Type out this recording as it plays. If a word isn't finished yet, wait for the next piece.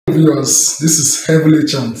Viewers, this is Heavenly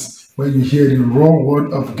Chant, where you hear the raw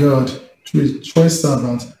word of God through a choice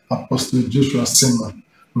servant, Apostle Joshua Selman.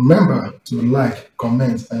 Remember to like,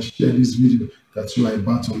 comment, and share this video that you are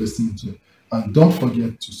about to listen to. And don't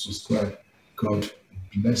forget to subscribe. God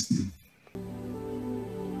bless you.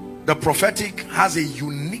 The prophetic has a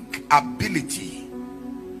unique ability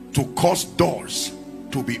to cause doors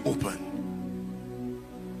to be open.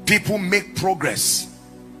 People make progress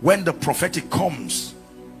when the prophetic comes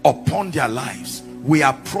upon their lives. We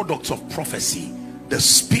are products of prophecy, the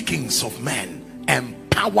speakings of men,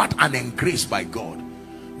 empowered and engraced by God.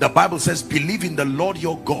 The Bible says, believe in the Lord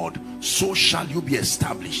your God, so shall you be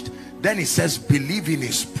established. Then it says, believe in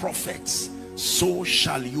his prophets, so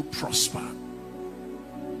shall you prosper.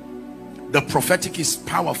 The prophetic is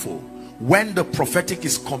powerful. When the prophetic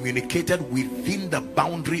is communicated within the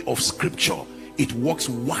boundary of scripture, it works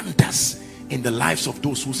wonders in the lives of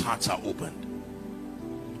those whose hearts are opened.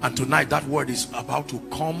 And tonight that word is about to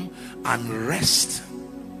come and rest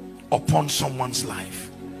upon someone's life.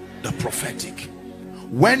 The prophetic.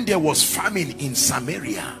 When there was famine in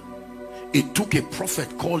Samaria, it took a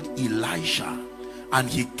prophet called Elisha, and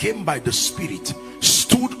he came by the Spirit,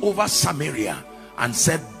 stood over Samaria and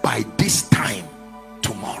said, by this time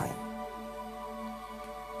tomorrow.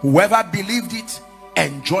 Whoever believed it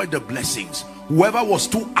enjoyed the blessings. Whoever was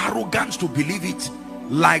too arrogant to believe it,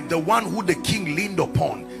 like the one who the king leaned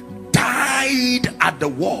upon, died at the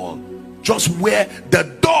wall, just where the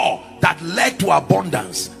door that led to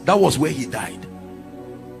abundance, that was where he died.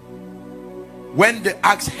 When the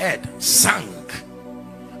axe head sank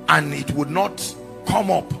and it would not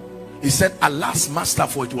come up, he said, alas master,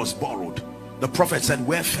 for it was borrowed. The prophet said,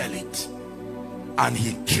 where fell it? And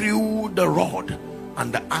he threw the rod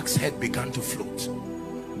and the axe head began to float.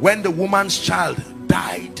 When the woman's child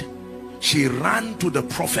died, she ran to the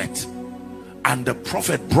prophet, and the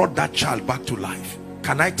prophet brought that child back to life.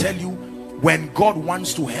 Can I tell you, when God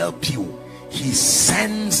wants to help you, he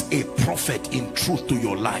sends a prophet in truth to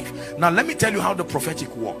your life. Now let me tell you how the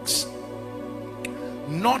prophetic works.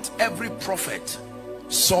 Not every prophet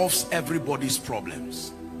solves everybody's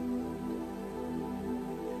problems.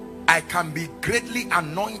 I can be greatly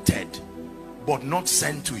anointed but not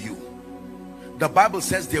sent to you. The Bible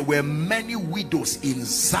says there were many widows in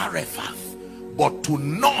Zarephath, but to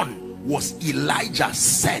none was Elijah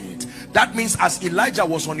sent. That means as Elijah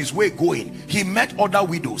was on his way going, he met other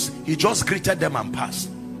widows. He just greeted them and passed.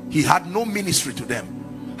 He had no ministry to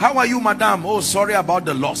them. How are you, madam? Oh, sorry about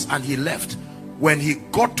the loss. And he left. When he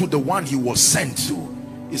got to the one he was sent to,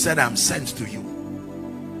 he said, I'm sent to you.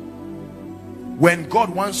 When God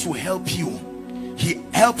wants to help you, he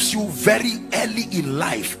helps you very early in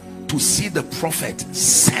life to see the prophet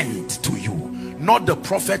sent to you, not the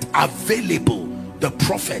prophet available, the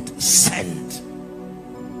prophet sent.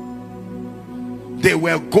 They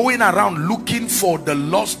were going around looking for the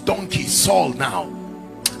lost donkey Saul now,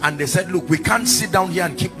 and they said, look, we can't sit down here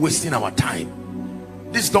and keep wasting our time.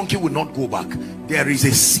 This donkey will not go back. There is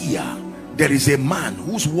a seer, there is a man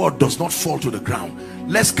whose word does not fall to the ground.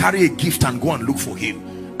 Let's carry a gift and go and look for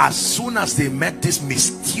him. As soon as they met this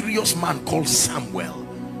mysterious man called Samuel,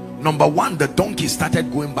 number one, the donkey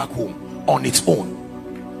started going back home on its own.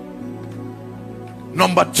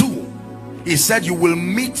 Number two, he said, you will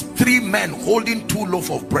meet 3 men holding 2 loaves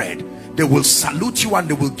of bread. They will salute you and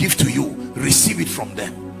they will give to you. Receive it from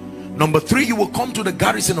them. Number 3, you will come to the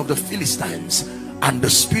garrison of the Philistines, and the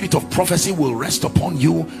spirit of prophecy will rest upon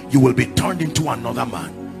you. You will be turned into another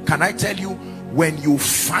man. Can I tell you, when you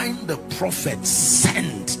find the prophet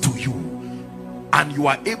sent to you and you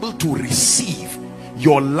are able to receive,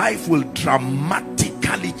 your life will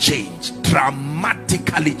dramatically change.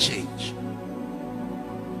 Dramatically change.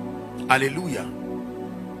 Hallelujah.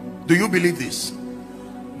 Do you believe this?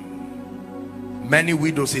 Many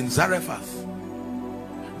widows in Zarephath.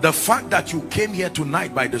 The fact that you came here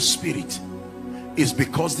tonight by the Spirit is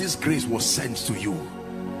because this grace was sent to you.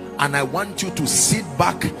 And I want you to sit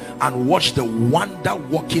back and watch the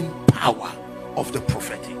wonder-working power of the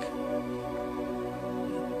prophetic.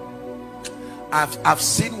 I've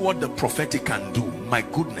seen what the prophetic can do. My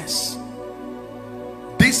goodness.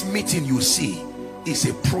 This meeting you see is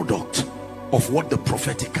a product of what the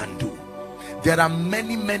prophetic can do. There are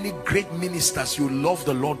many great ministers. You love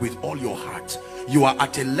the Lord with all your heart. You are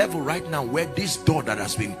at a level right now where this door that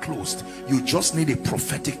has been closed, you just need a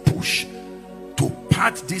prophetic push to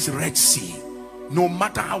part this Red Sea. No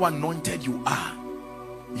matter how anointed you are,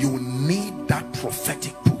 you need that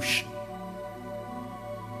prophetic push.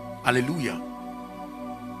 Hallelujah.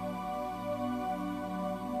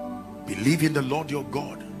 Believe in the Lord your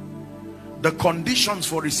God. The conditions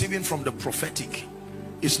for receiving from the prophetic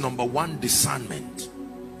is number one, discernment.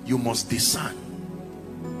 You must discern.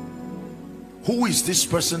 Who is this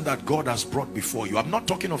person that God has brought before you? I'm not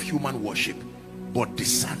talking of human worship, but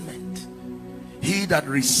discernment. He that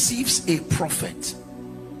receives a prophet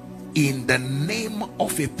in the name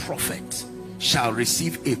of a prophet shall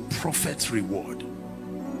receive a prophet's reward.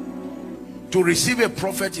 To receive a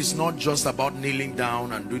prophet is not just about kneeling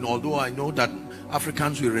down and doing, although I know that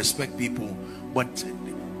Africans will respect people, but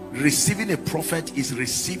receiving a prophet is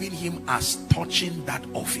receiving him as touching that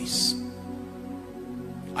office.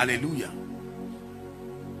 Hallelujah.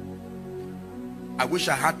 I wish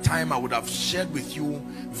I had time. I would have shared with you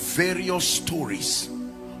various stories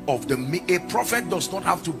of a prophet does not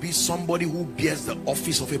have to be somebody who bears the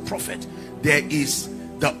office of a prophet. There is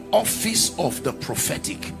the office of the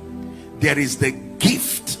prophetic. There is the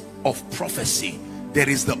gift of prophecy. There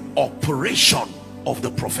is the operation of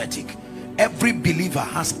the prophetic. Every believer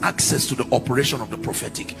has access to the operation of the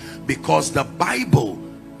prophetic, because the Bible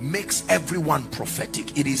makes everyone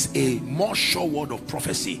prophetic. It is a more sure word of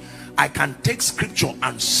prophecy. I can take scripture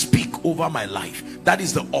and speak over my life. That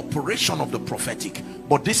is the operation of the prophetic.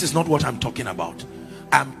 But this is not what I'm talking about.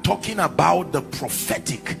 I'm talking about the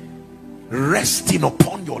prophetic resting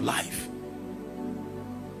upon your life.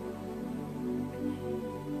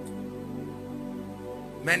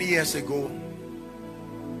 Many years ago,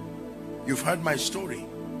 you've heard my story.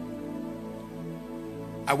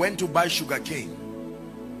 I went to buy sugarcane.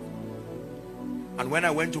 And when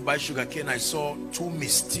I went to buy sugarcane, I saw two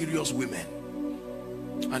mysterious women.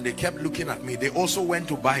 And they kept looking at me. They also went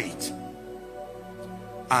to buy it.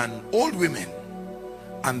 And old women.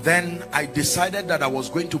 And then I decided that I was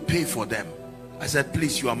going to pay for them. I said,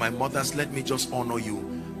 please, you are my mothers. Let me just honor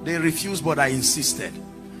you. They refused, but I insisted.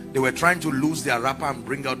 They were trying to lose their wrapper and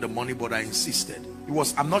bring out the money, but I insisted. It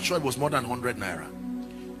was, I'm not sure, it was more than 100 naira.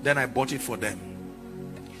 Then I bought it for them.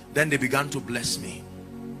 Then they began to bless me.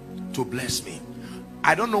 To bless me.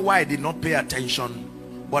 I don't know why I did not pay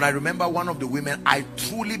attention, but I remember one of the women. I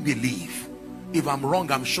truly believe, if I'm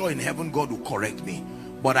wrong, I'm sure in heaven God will correct me,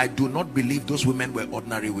 but I do not believe those women were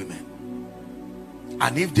ordinary women.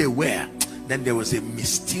 And if they were, then there was a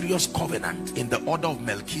mysterious covenant in the order of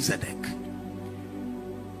Melchizedek.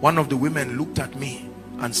 One of the women looked at me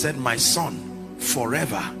and said, my son,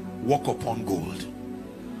 forever walk upon gold.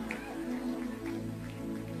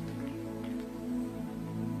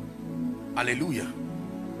 Hallelujah.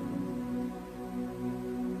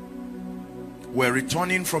 We're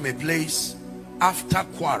returning from a place after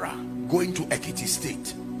Kwara, going to Ekiti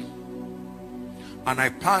State. And I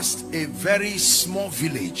passed a very small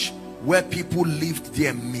village where people lived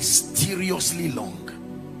there mysteriously long.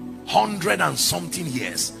 100 and something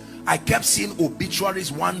years. I kept seeing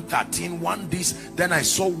obituaries, 113, one this. Then I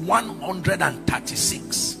saw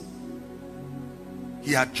 136.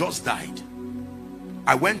 He had just died.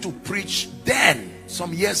 I went to preach then,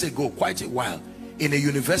 some years ago, quite a while, in a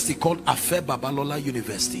university called Afe Babalola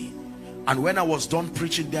University. And when I was done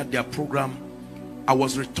preaching there at their program, I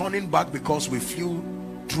was returning back because we flew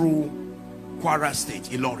through Kwara State,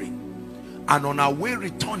 Ilorin. And on our way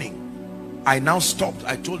returning, I now stopped.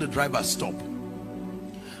 I told the driver, stop.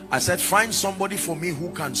 I said, find somebody for me who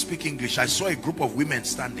can speak English. I saw a group of women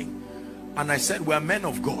standing. And I said, we are men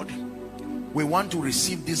of God. We want to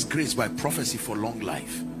receive this grace by prophecy for long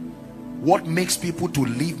life. What makes people to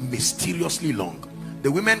live mysteriously long?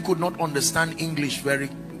 The women could not understand English very,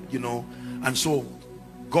 and so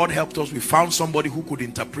God helped us. We found somebody who could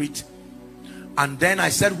interpret. And then I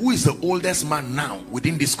said, who is the oldest man now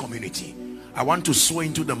within this community? I want to sow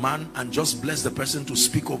into the man and just bless the person to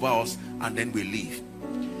speak over us, and then we leave.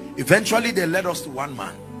 Eventually they led us to one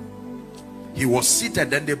man. He was seated.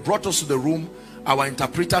 Then they brought us to the room. Our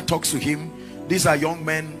interpreter talks to him. These are young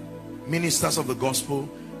men, ministers of the gospel.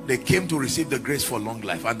 They came to receive the grace for long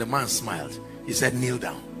life. And the man smiled. He said, kneel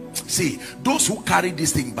down. See, those who carry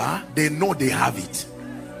this thing, they know they have it.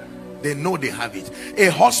 They know they have it.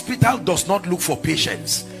 A hospital does not look for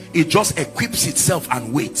patients. It just equips itself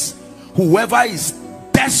and waits. Whoever is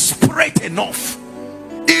desperate enough,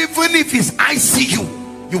 even if it's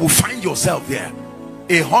ICU, you will find yourself there.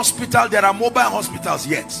 A hospital, there are mobile hospitals,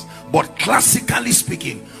 yes, but classically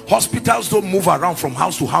speaking, hospitals don't move around from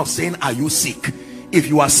house to house saying, are you sick? If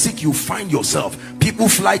you are sick, you find yourself. People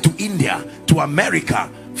fly to India, to America,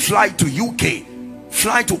 fly to UK,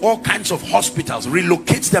 fly to all kinds of hospitals,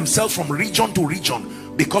 relocate themselves from region to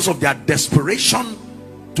region because of their desperation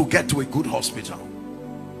to get to a good hospital.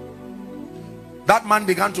 That man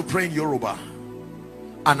began to pray in Yoruba,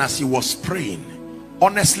 and as he was praying,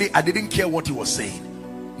 honestly, I didn't care what he was saying.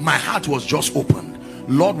 My heart was just opened.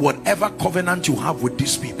 Lord, whatever covenant you have with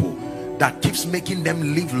these people, that keeps making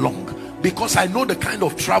them live long, because I know the kind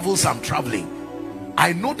of travels I'm traveling.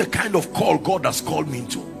 I know the kind of call God has called me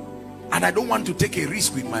into, and I don't want to take a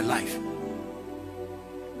risk with my life.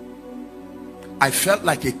 I felt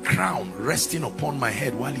like a crown resting upon my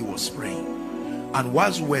head while he was praying. And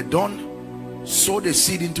whilst we were done, sowed a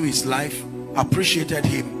seed into his life, appreciated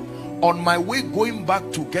him. On my way going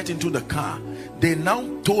back to get into the car, they now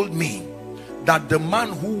told me that the man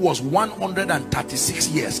who was 136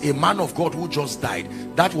 years, a man of God who just died,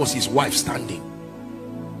 that was his wife standing.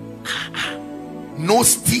 No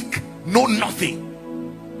stick, no nothing.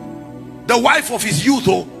 The wife of his youth.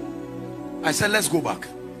 Oh, I said, let's go back.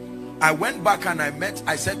 I went back and I met,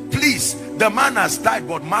 I said, please, the man has died,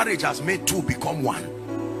 but marriage has made two become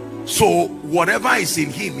one. So whatever is in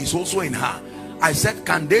him is also in her. I said,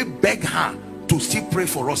 can they beg her to still pray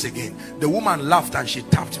for us again? The woman laughed and she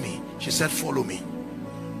tapped me. She said, follow me.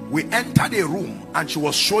 We entered a room and she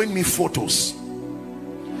was showing me photos.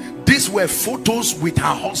 These were photos with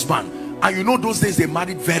her husband. And you know, those days they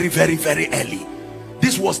married very, very, very early.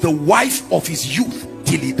 This was the wife of his youth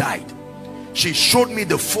till he died. She showed me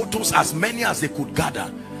the photos, as many as they could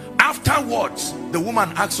gather. Afterwards, the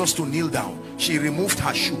woman asked us to kneel down. She removed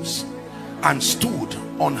her shoes and stood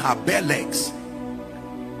on her bare legs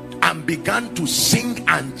and began to sing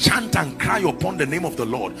and chant and cry upon the name of the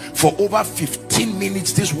Lord. For over 15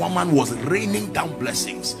 minutes, this woman was raining down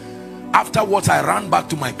blessings. Afterwards, I ran back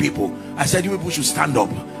to my people. I said, you people should stand up.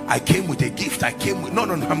 I came with a gift. I came with... No,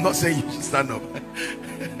 I'm not saying you should stand up.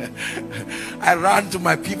 I ran to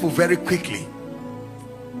my people very quickly.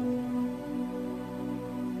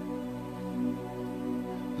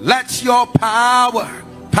 Let your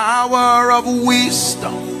power of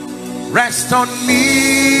wisdom rest on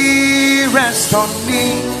me, rest on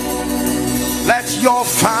me. Let your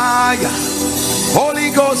fire,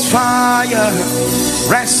 Holy Ghost fire,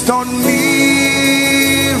 rest on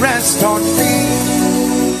me, rest on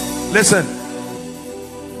me. Listen,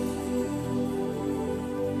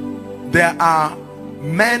 there are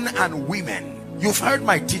men and women. You've heard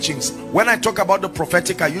my teachings. When I talk about the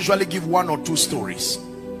prophetic, I usually give 1 or 2 stories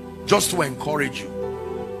just to encourage you.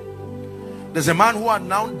 There's a man who had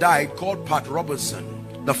now died called Pat Robertson,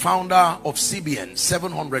 the founder of CBN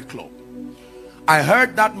 700 Club. I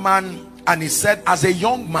heard that man, and he said, as a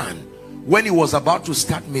young man, when he was about to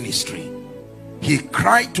start ministry, he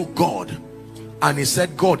cried to God and he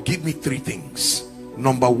said, God, give me 3 things.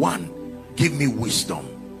 Number 1, give me wisdom.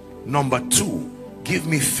 Number 2, give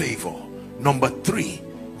me favor. Number 3,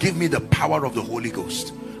 give me the power of the Holy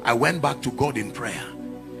Ghost. I went back to God in prayer.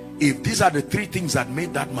 If these are the 3 things that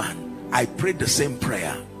made that man, I prayed the same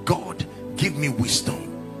prayer. God, give me wisdom.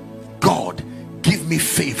 God, give me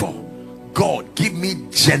favor. God, give me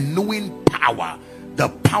genuine power, the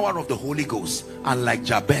power of the Holy Ghost. And like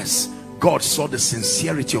Jabez, God saw the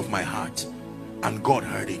sincerity of my heart and God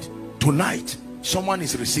heard it. Tonight, someone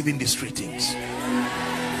is receiving these 3 things.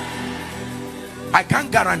 I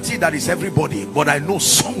can't guarantee that it's everybody, but I know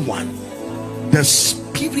someone. The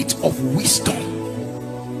spirit of wisdom,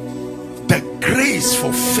 the grace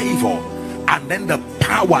for favor, and then the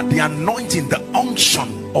power, the anointing, the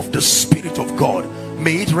unction of the Spirit of God,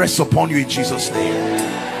 may it rest upon you in Jesus' name.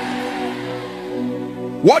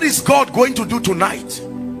 What is God going to do tonight?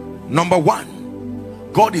 Number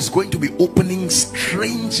 1, God is going to be opening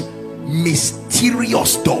strange,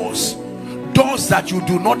 mysterious doors that you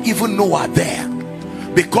do not even know are there,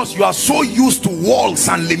 because you are so used to walls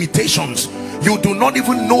and limitations. You do not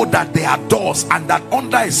even know that there are doors, and that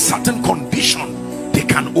under a certain condition they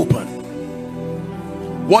can open.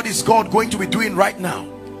 What is God going to be doing right now?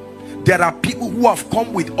 There are people who have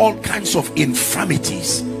come with all kinds of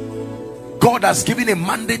infirmities. God has given a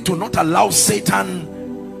mandate to not allow Satan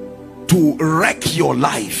to wreck your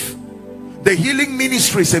life. The healing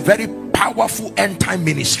ministry is a very powerful end time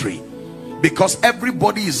ministry, because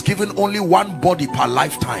everybody is given only one body per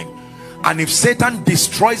lifetime. And if Satan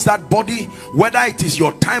destroys that body, whether it is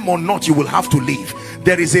your time or not, you will have to leave.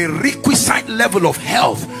 There is a requisite level of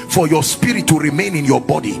health for your spirit to remain in your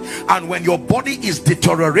body. And when your body is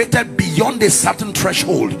deteriorated beyond a certain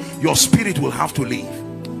threshold, your spirit will have to leave.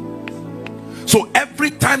 So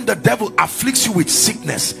every time the devil afflicts you with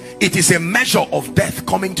sickness, it is a measure of death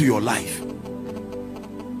coming to your life.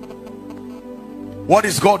 What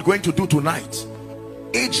is God going to do tonight?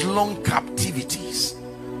 Age-long captivities,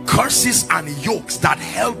 curses and yokes that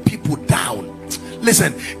held people down.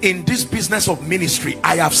 Listen, in this business of ministry,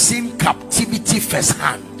 I have seen captivity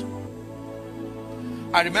firsthand.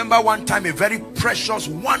 I remember one time a very precious,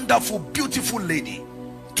 wonderful, beautiful lady,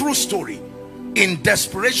 true story, in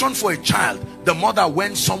desperation for a child, the mother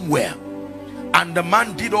went somewhere And the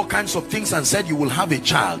man did all kinds of things and said, you will have a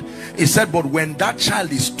child. He said, but when that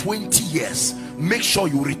child is 20 years, make sure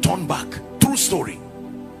you return back. True story.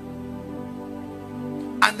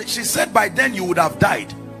 And she said, by then you would have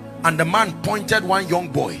died. And the man pointed one young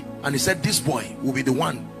boy and he said, this boy will be the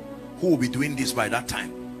one who will be doing this by that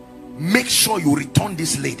time. Make sure you return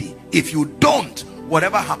this lady. If you don't,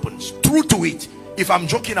 whatever happens, true to it. If I'm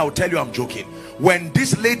joking, I'll tell you I'm joking. When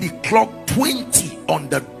this lady clocked 20 on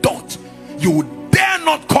the dot, you would dare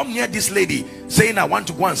not come near this lady saying, I want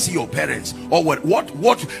to go and see your parents, or what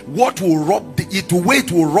will rob it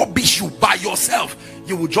will rubbish you by yourself.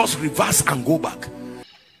 You will just reverse and go back.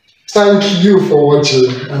 Thank you for watching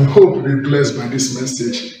and hope you be blessed by this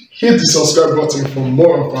message. Hit the subscribe button for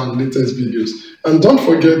more of our latest videos, and don't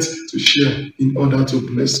forget to share in order to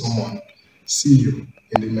bless someone. See you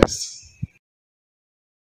in the next.